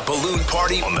back to the Balloon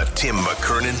Party on the Tim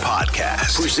McKernan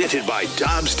Podcast. Presented by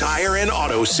Dobbs Tire and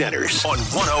Auto Centers on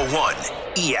 101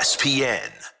 ESPN.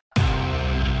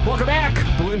 Welcome back.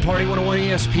 Balloon Party 101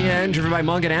 ESPN, driven by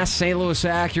Munganess, St. Louis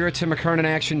Acura. Tim McKernan,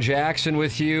 Action Jackson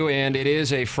with you, and it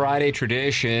is a Friday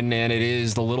tradition, and it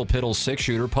is the Little Piddles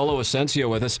 6-shooter. Polo Asensio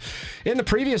with us. In the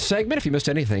previous segment, if you missed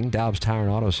anything, Dobbs Tire and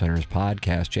Auto Centers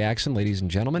podcast. Jackson, ladies and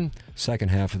gentlemen, second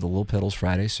half of the Little Piddles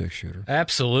Friday 6-shooter.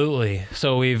 Absolutely.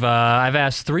 So I've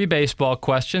asked 3 baseball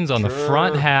questions on the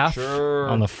front half.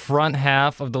 On the front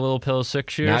half of the Little Piddles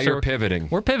 6-shooter. Now you're pivoting.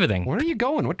 We're pivoting. Where are you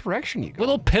going? What direction are you going?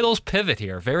 Little Piddles pivot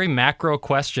here. Very macro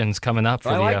questions coming up for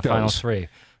the final 3.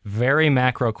 Very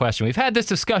macro question. We've had this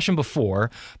discussion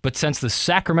before, but since the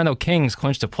Sacramento Kings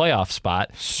clinched a playoff spot,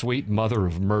 Sweet mother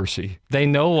of mercy. they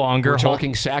no longer We're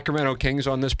talking Sacramento Kings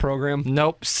on this program?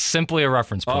 Nope, simply a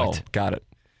reference point. Oh, got it.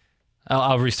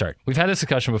 I'll restart. We've had this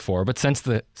discussion before, but since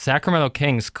the Sacramento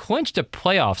Kings clinched a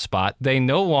playoff spot, they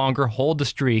no longer hold the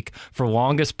streak for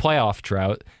longest playoff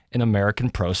drought in American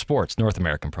pro sports, North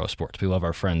American pro sports. We love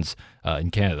our friends in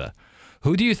Canada.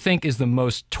 Who do you think is the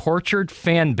most tortured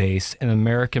fan base in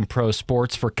American pro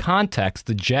sports? For context,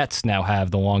 the Jets now have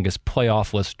the longest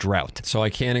playoff-less drought. So I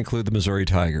can't include the Missouri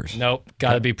Tigers. Nope,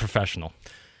 got to be professional.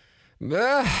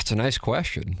 It's a nice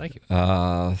question. Thank you.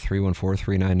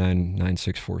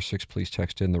 314-399-9646. Please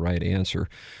text in the right answer.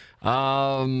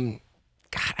 God,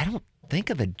 I don't think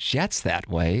of the Jets that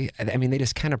way. I mean, they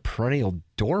just kind of perennial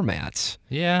doormats.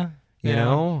 Yeah. You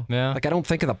know? Yeah. Like, I don't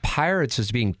think of the Pirates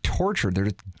as being tortured. They're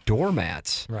just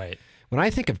doormats. Right. When I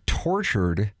think of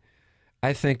tortured,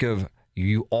 I think of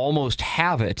you almost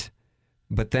have it,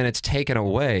 but then it's taken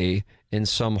away in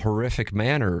some horrific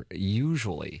manner,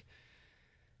 usually.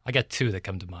 I got two that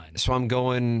come to mind. So I'm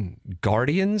going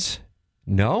Guardians?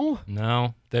 No?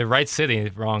 No. The right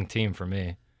city, wrong team for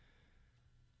me.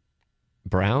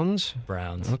 Browns?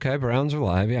 Browns. Okay, Browns are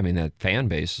live. Yeah, I mean, that fan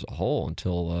base as a whole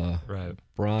until Right.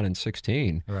 Braun in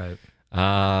 16. Right.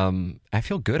 I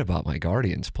feel good about my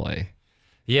Guardians play.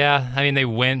 Yeah, I mean, they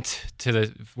went to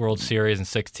the World Series in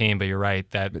 16, but you're right,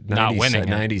 that not winning it.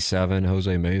 97,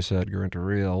 Jose Mesa, Edgar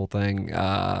Renteria, the whole thing.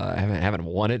 Haven't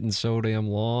won it in so damn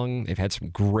long. They've had some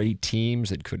great teams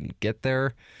that couldn't get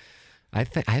there. I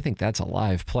think that's a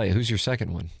live play. Who's your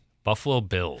second one? Buffalo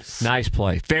Bills. Nice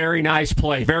play. Very nice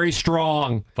play. Very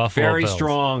strong. Buffalo Very Bills.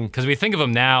 strong. Because we think of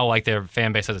them now like their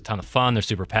fan base has a ton of fun. They're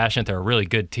super passionate. They're a really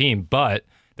good team, but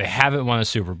they haven't won a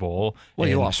Super Bowl. Well,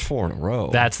 you lost 4 in a row.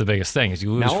 That's the biggest thing is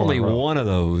you lose now 4 only in a row. one of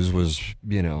those was,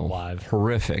 Live.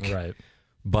 horrific. Right.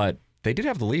 But they did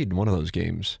have the lead in one of those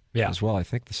games Yeah. as well. I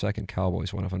think the second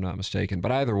Cowboys one, if I'm not mistaken.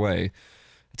 But either way,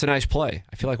 it's a nice play.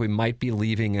 I feel like we might be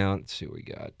leaving out, let's see what we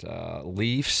got.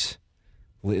 Leafs.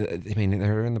 I mean,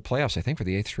 they're in the playoffs, I think, for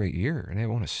the 8th straight year, and they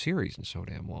haven't won a series in so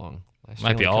damn long.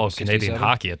 Might be all of Canadian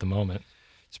hockey at the moment.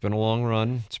 It's been a long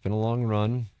run.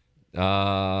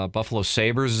 Buffalo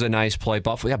Sabres is a nice play.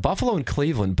 Buffalo and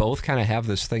Cleveland both kind of have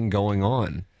this thing going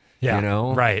on. Yeah. You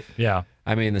know? Right. Yeah.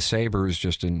 I mean, the Sabres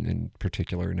just in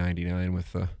particular, 99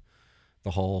 with the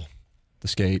hull, the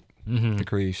skate, the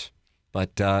crease.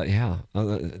 But, now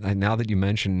that you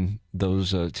mention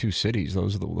those two cities,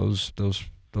 those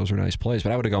are nice plays,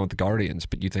 but I would have gone with the Guardians.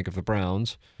 But you think of the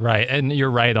Browns, right? And you're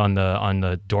right on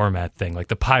the doormat thing. Like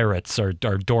the Pirates are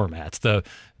doormats. The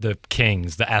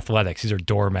Kings, the Athletics, these are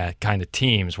doormat kind of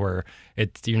teams where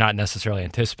you're not necessarily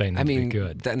anticipating them to be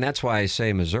good. And that's why I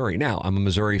say Missouri. Now I'm a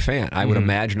Missouri fan. I would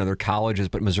imagine other colleges,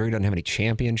 but Missouri doesn't have any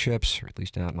championships, or at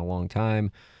least not in a long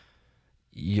time.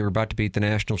 You're about to beat the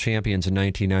national champions in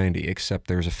 1990, except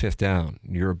there's a fifth down.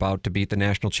 You're about to beat the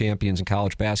national champions in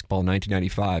college basketball in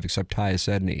 1995, except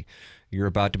Tyus Edney. You're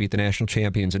about to beat the national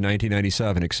champions in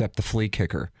 1997, except the flea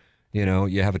kicker. You know,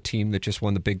 you have a team that just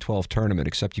won the Big 12 tournament,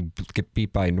 except you get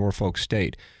beat by Norfolk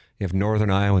State. You have Northern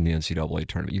Iowa in the NCAA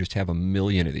tournament. You just have a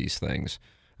million of these things.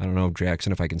 I don't know,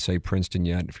 Jackson, if I can say Princeton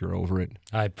yet, if you're over it.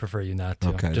 I'd prefer you not to.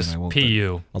 Okay, just then I won't.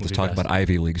 PU. I'll just talk about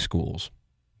Ivy League schools.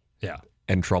 Yeah.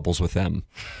 And troubles with them.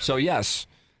 So yes,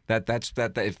 but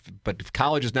if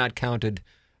college is not counted,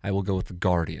 I will go with the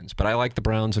Guardians. But I like the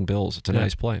Browns and Bills. It's a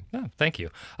nice play. Yeah, thank you.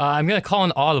 I'm going to call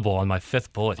an audible on my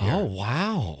 5th bullet here. Oh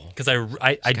wow! Because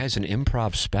this guy's an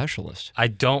improv specialist. I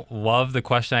don't love the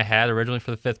question I had originally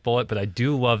for the 5th bullet, but I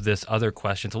do love this other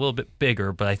question. It's a little bit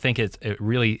bigger, but I think it's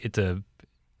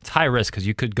high risk because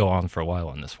you could go on for a while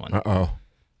on this one. Uh-oh.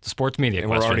 It's a sports media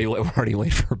question. We're already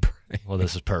late for a break. Well,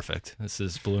 this is perfect. This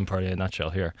is Balloon Party in a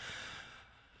nutshell here.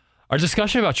 Our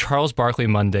discussion about Charles Barkley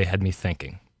Monday had me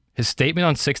thinking. His statement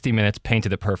on 60 Minutes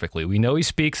painted it perfectly. We know he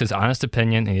speaks his honest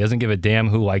opinion, and he doesn't give a damn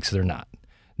who likes it or not.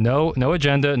 No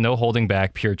agenda, no holding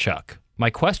back, pure Chuck. My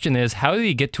question is, how did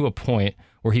he get to a point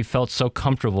where he felt so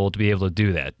comfortable to be able to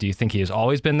do that? Do you think he has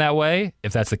always been that way?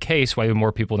 If that's the case, why do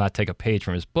more people not take a page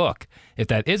from his book? If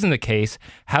that isn't the case,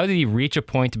 how did he reach a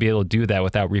point to be able to do that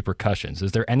without repercussions?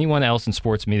 Is there anyone else in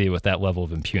sports media with that level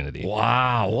of impunity?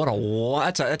 Wow,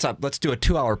 let's do a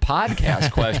 2-hour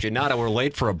podcast question, not a we're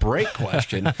late for a break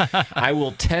question. I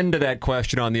will tend to that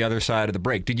question on the other side of the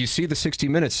break. Did you see the 60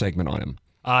 Minutes segment on him?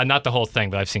 Not the whole thing,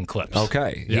 but I've seen clips.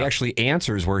 Okay. Yeah. He actually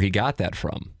answers where he got that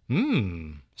from.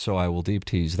 So I will deep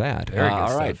tease that. Very good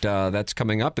all right, stuff. that's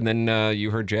coming up. And then you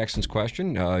heard Jackson's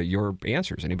question. Your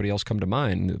answers. Anybody else come to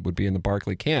mind that would be in the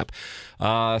Barkley camp?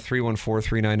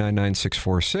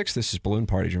 314-399-9646. This is Balloon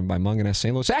Party, driven by Mung and S.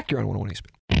 St. Louis. Zach, you're on 101 ESPN.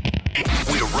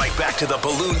 We're right back to the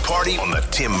Balloon Party on the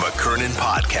Tim McKernan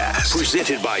Podcast.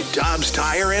 Presented by Dobbs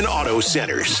Tire and Auto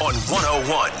Centers on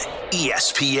 101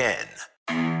 ESPN.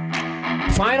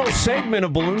 Final segment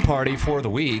of Balloon Party for the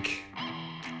week.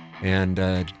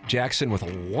 And Jackson with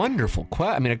a wonderful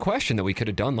a question that we could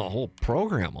have done the whole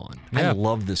program on. Yeah. I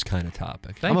love this kind of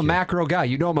topic. Thank I'm a you. macro guy.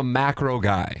 You know I'm a macro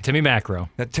guy. Timmy Macro.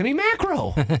 Timmy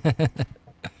Macro.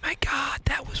 My God,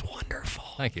 that was wonderful.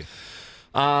 Thank you.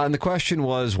 And the question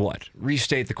was what?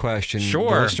 Restate the question.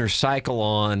 Sure. The listeners cycle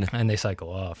on. And they cycle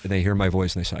off. And they hear my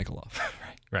voice and they cycle off.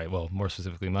 Right. Well, more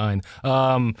specifically mine.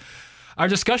 Our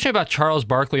discussion about Charles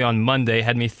Barkley on Monday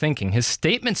had me thinking. His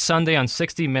statement Sunday on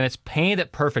 60 Minutes painted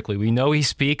it perfectly. We know he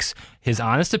speaks his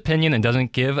honest opinion and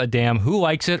doesn't give a damn who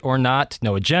likes it or not.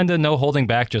 No agenda, no holding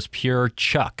back, just pure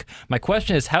chuck. My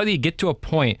question is, how did he get to a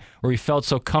point where he felt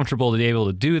so comfortable to be able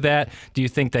to do that? Do you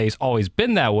think that he's always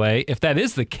been that way? If that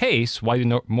is the case, why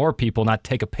do more people not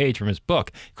take a page from his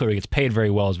book? Clearly gets paid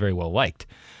very well, is very well liked.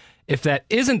 If that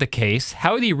isn't the case,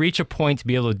 how did he reach a point to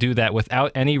be able to do that without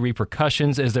any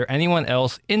repercussions? Is there anyone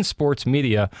else in sports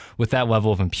media with that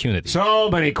level of impunity? So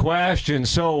many questions.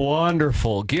 So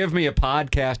wonderful. Give me a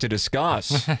podcast to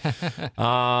discuss.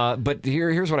 But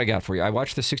here's what I got for you. I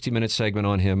watched the 60 Minutes segment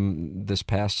on him this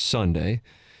past Sunday,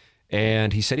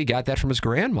 and he said he got that from his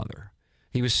grandmother.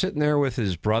 He was sitting there with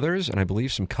his brothers and I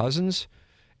believe some cousins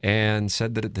and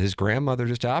said that his grandmother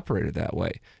just operated that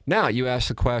way. Now, you ask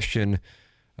the question,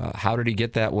 how did he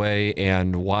get that way,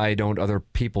 and why don't other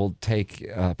people take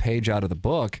a page out of the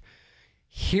book?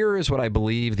 Here is what I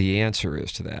believe the answer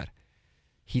is to that.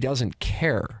 He doesn't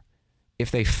care.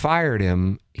 If they fired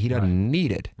him, he doesn't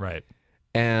need it. Right.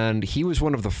 And he was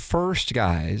one of the first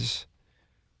guys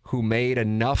who made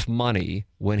enough money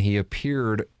when he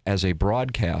appeared as a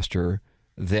broadcaster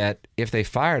that if they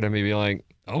fired him, he'd be like,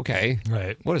 okay,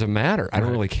 right. What does it matter? I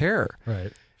don't really care.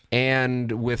 Right.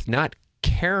 And with not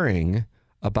caring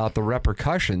about the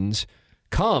repercussions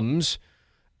comes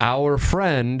our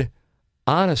friend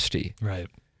honesty. Right.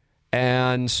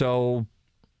 And so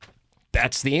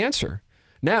that's the answer.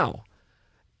 Now,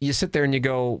 you sit there and you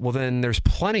go, well, then there's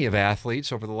plenty of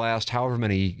athletes over the last however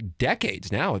many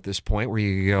decades now at this point where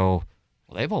you go,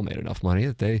 well, they've all made enough money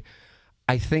that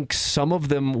I think some of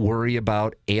them worry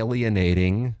about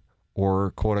alienating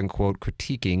or quote unquote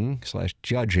critiquing /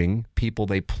 judging people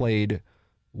they played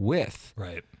with.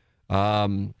 Right.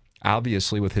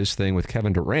 Obviously, with his thing with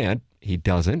Kevin Durant, he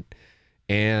doesn't.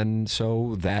 And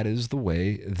so that is the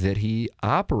way that he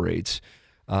operates.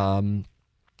 I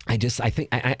think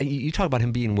you talk about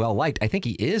him being well-liked. I think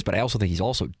he is, but I also think he's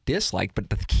also disliked. But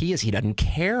the key is he doesn't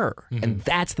care. Mm-hmm. And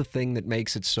that's the thing that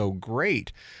makes it so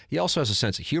great. He also has a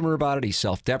sense of humor about it. He's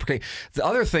self-deprecating. The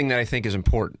other thing that I think is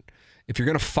important, if you're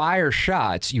going to fire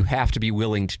shots, you have to be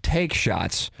willing to take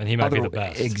shots. And he might be the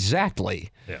best. Exactly.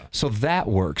 Yeah. So that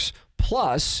works.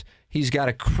 Plus, he's got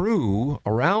a crew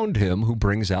around him who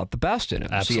brings out the best in him.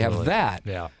 Absolutely. So you have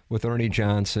that with Ernie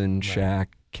Johnson, Shaq,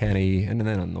 Kenny, and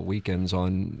then on the weekends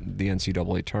on the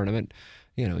NCAA tournament,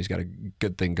 he's got a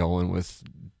good thing going with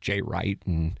Jay Wright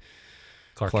and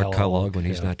Clark Kellogg when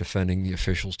he's not defending the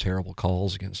officials' terrible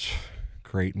calls against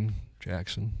Creighton.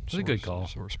 Jackson. It's a good call.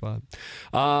 Sore spot.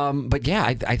 But yeah,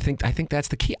 I think that's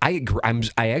the key. I agree.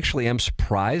 I actually am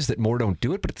surprised that more don't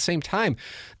do it, but at the same time,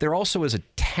 there also is a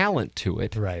talent to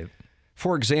it. Right.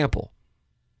 For example,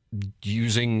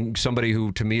 using somebody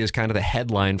who to me is kind of the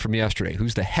headline from yesterday.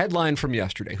 Who's the headline from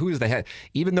yesterday? Who is the head?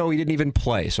 Even though he didn't even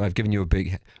play, so I've given you a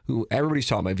big who everybody's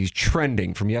talking about. He's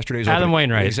trending from yesterday's Adam opening.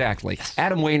 Wainwright. Exactly. Yes.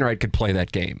 Adam Wainwright could play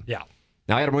that game. Yeah.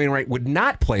 Now Adam Wainwright would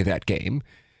not play that game.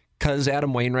 Because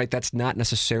Adam Wainwright, that's not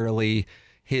necessarily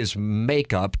his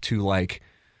makeup to like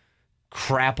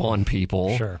crap on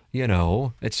people. Sure.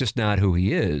 It's just not who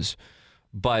he is.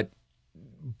 But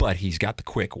he's got the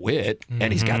quick wit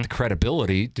and he's got the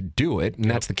credibility to do it. And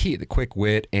that's the key, the quick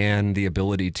wit and the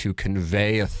ability to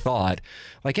convey a thought.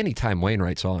 Like anytime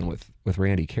Wainwright's on with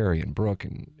Randy Carey and Brooke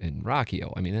and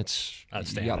Rockio, I mean, it's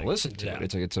you got to listen to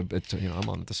it. It's I'm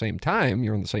on at the same time,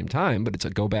 you're on the same time, but it's a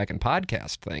go back and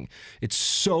podcast thing. It's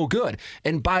so good.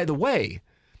 And by the way,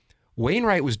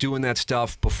 Wainwright was doing that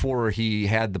stuff before he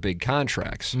had the big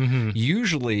contracts. Mm-hmm.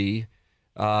 Usually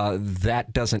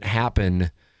that doesn't happen.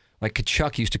 Like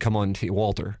Kachuk used to come on,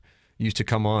 Walter used to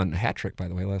come on, hat trick, by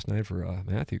the way, last night for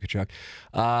Matthew Kachuk,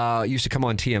 used to come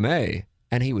on TMA,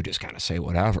 and he would just kind of say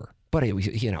whatever. But it was,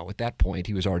 at that point,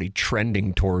 he was already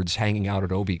trending towards hanging out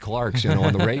at O.B. Clark's,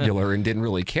 on the regular and didn't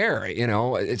really care,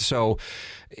 So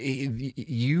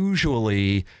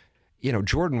usually,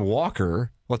 Jordan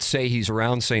Walker, let's say he's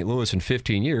around St. Louis in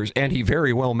 15 years, and he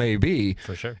very well may be,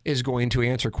 for sure, is going to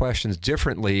answer questions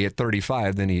differently at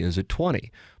 35 than he is at 20.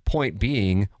 Point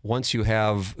being, once you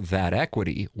have that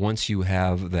equity, once you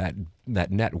have that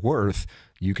net worth,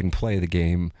 you can play the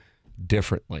game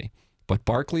differently. But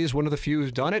Barkley is one of the few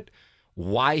who's done it.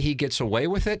 Why he gets away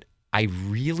with it, I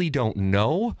really don't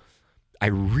know.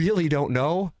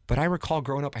 But I recall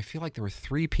growing up, I feel like there were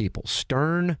 3 people: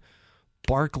 Stern,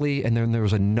 Barkley, and then there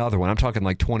was another one. I'm talking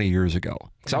like 20 years ago.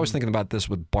 Because I was thinking about this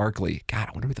with Barkley. God,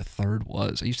 I wonder who the third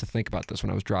was. I used to think about this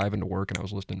when I was driving to work and I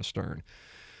was listening to Stern.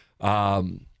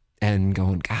 And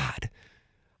going, God,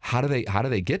 how do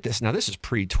they get this? Now, this is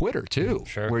pre-Twitter, too,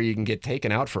 sure, where you can get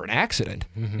taken out for an accident,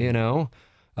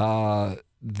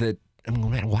 that, I'm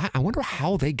going, man, why? I wonder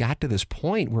how they got to this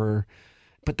point where,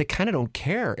 but they kind of don't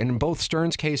care. And in both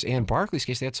Stern's case and Barkley's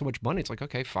case, they had so much money. It's like,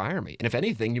 okay, fire me. And if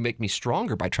anything, you make me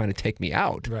stronger by trying to take me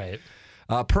out. Right.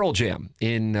 Pearl Jam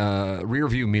in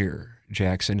rearview mirror,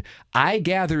 Jackson. I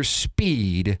gather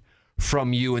speed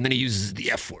from you, and then he uses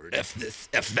the F word, F this,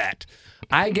 F that.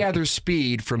 I gather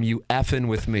speed from you effing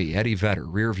with me, Eddie Vedder,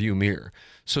 rearview mirror.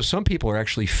 So some people are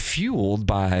actually fueled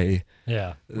by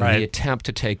the attempt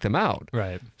to take them out.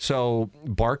 Right. So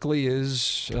Barkley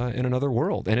is in another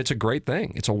world, and it's a great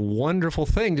thing. It's a wonderful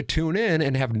thing to tune in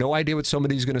and have no idea what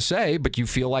somebody's going to say, but you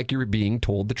feel like you're being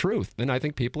told the truth, and I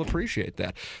think people appreciate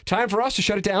that. Time for us to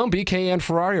shut it down. BK and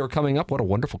Ferrari are coming up. What a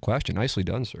wonderful question. Nicely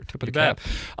done, sir. Tip of the cap.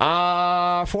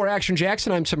 For Action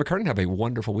Jackson, I'm Tim McKernan. Have a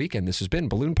wonderful weekend. This has been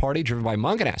Balloon Party, driven by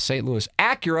Munganess, St. Louis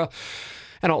Acura,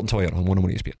 and Alton Toyota on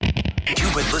 101 ESPN.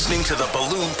 You've been listening to the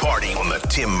Balloon Party on the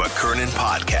Tim McKernan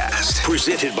Podcast,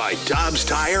 presented by Dobbs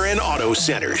Tire and Auto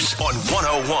Centers on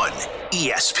 101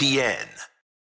 ESPN.